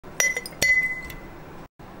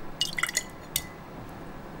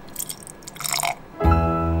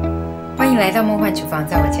来到梦幻厨房，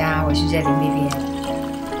在我家，我是这林 Vivian。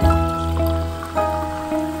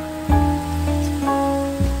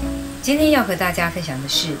今天要和大家分享的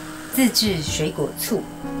是自制水果醋，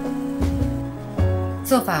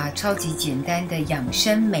做法超级简单的养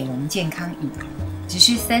生美容健康饮，只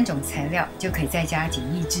需3种材料就可以在家简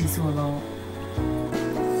易制作咯。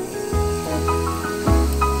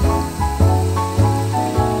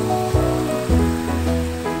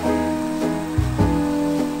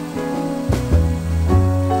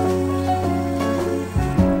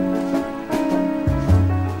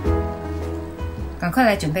赶快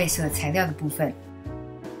来准备所有材料的部分。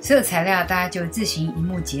所有材料大家就自行荧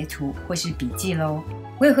幕截图或是笔记咯。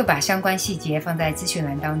我也会把相关细节放在资讯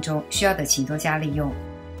栏当中，需要的请多加利用。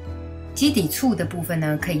基底醋的部分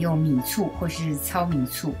呢，可以用米醋或是糙米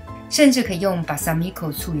醋，甚至可以用巴萨米口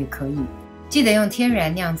醋也可以。记得用天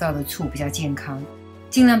然酿造的醋比较健康，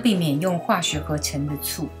尽量避免用化学合成的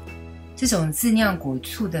醋。这种自酿果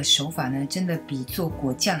醋的手法呢，真的比做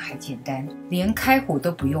果酱还简单，连开火都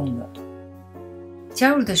不用了。加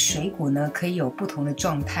入的水果呢，可以有不同的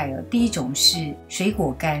状态哦。第一种是水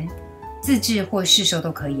果干，自制或市售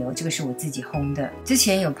都可以哦。这个是我自己烘的，之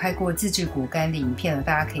前有拍过自制果干的影片了，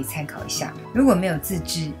大家可以参考一下。如果没有自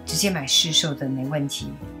制，直接买市售的没问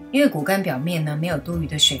题。因为果干表面呢没有多余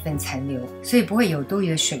的水分残留，所以不会有多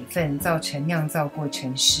余的水分造成酿造过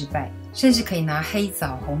程失败，甚至可以拿黑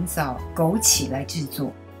枣、红枣、枸杞来制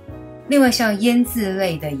作。另外像腌制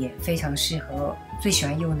类的也非常适合哦。最喜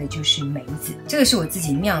欢用的就是梅子，这个是我自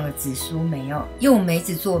己酿的紫苏梅哦，用梅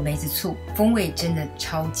子做梅子醋，风味真的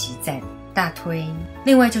超级赞，大推。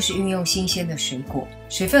另外就是运用新鲜的水果，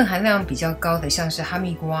水分含量比较高的，像是哈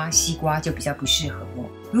密瓜、西瓜就比较不适合哦。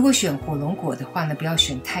如果选火龙果的话呢，不要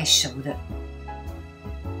选太熟的。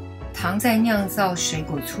糖在酿造水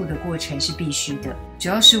果醋的过程是必须的，主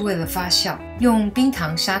要是为了发酵，用冰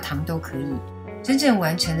糖、砂糖都可以。真正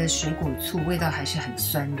完成的水果醋味道还是很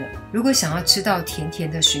酸的。如果想要吃到甜甜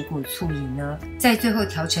的水果醋饮呢，在最后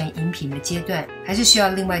调成饮品的阶段，还是需要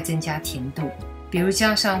另外增加甜度，比如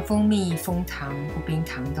加上蜂蜜、枫糖或冰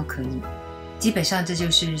糖都可以。基本上这就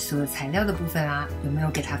是所有材料的部分啦，有没有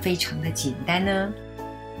给它非常的简单呢？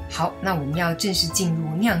好，那我们要正式进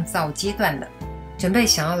入酿造阶段了。准备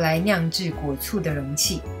想要来酿制果醋的容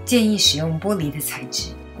器，建议使用玻璃的材质。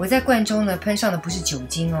我在罐中呢喷上的不是酒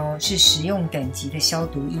精哦，是食用等级的消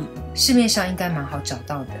毒液，市面上应该蛮好找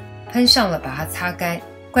到的。喷上了把它擦干，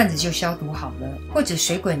罐子就消毒好了，或者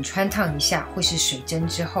水滚穿烫一下，或是水蒸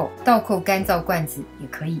之后倒扣干燥罐子也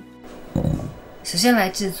可以。首先来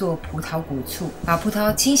制作葡萄果醋，把葡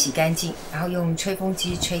萄清洗干净，然后用吹风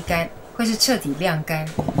机吹干，或是彻底晾干。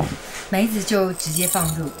梅子就直接放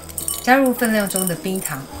入，加入分量中的冰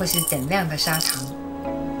糖或是等量的砂糖。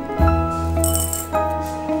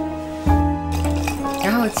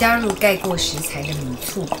然后加入盖过食材的米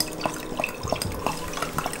醋，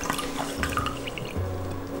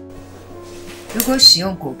如果使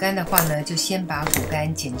用果干的话呢，就先把果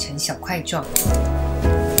干剪成小块状。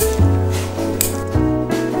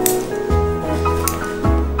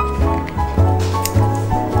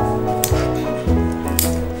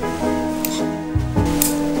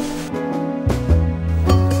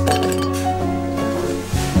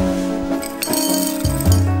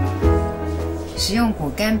使用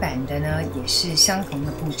果干板的呢，也是相同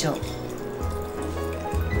的步骤。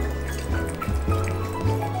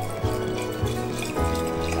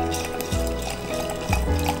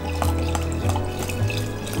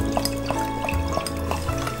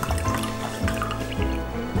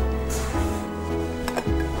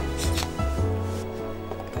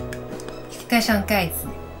盖上盖子，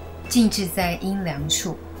静置在阴凉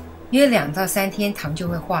处，约2到3天，糖就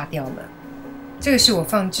会化掉了。这个是我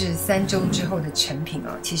放置3周之后的成品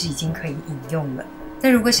哦，其实已经可以饮用了。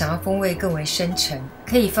但如果想要风味更为深沉，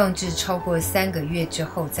可以放置超过3个月之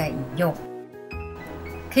后再饮用。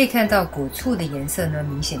可以看到果醋的颜色呢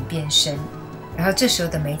明显变深，然后这时候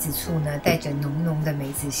的梅子醋呢带着浓浓的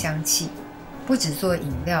梅子香气，不只做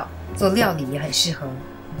饮料，做料理也很适合。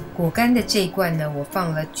果干的这一罐呢，我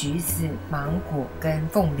放了橘子、芒果跟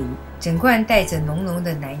凤梨，整罐带着浓浓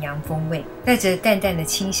的南洋风味，带着淡淡的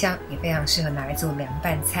清香，也非常适合拿来做凉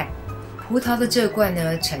拌菜。葡萄的这罐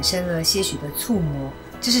呢，产生了些许的醋膜，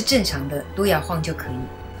这是正常的，多摇晃就可以。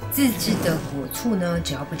自制的果醋呢，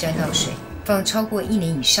只要不沾到水，放超过1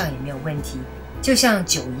年以上也没有问题，就像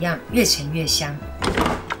酒一样，越陈越香。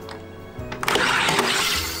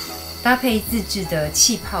搭配自制的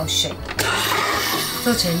气泡水，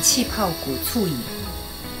做成气泡果醋饮，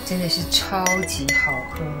真的是超级好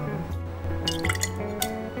喝。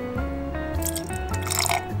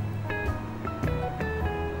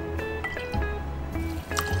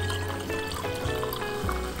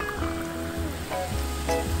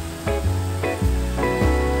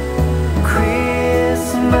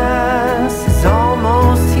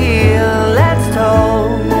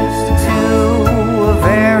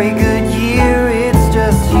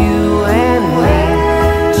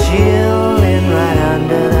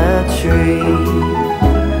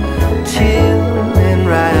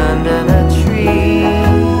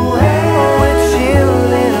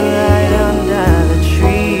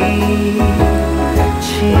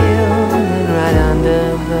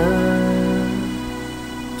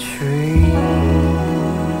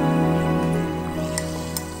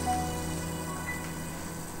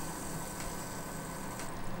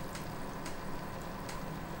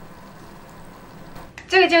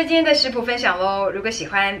就是今天的食谱分享咯。如果喜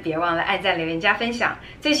欢，别忘了按赞、留言、加分享。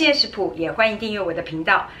最新的食谱也欢迎订阅我的频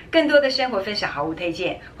道，更多的生活分享、好物推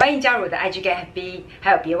荐，欢迎加入我的 IG 跟 FB，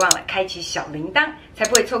 还有别忘了开启小铃铛，才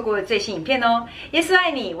不会错过最新影片哦。耶稣爱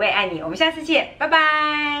你，我也爱你，我们下次见，拜拜。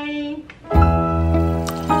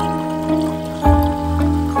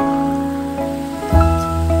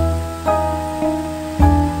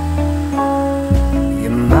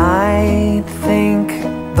Think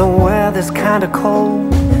the weather's kinda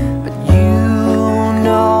cold,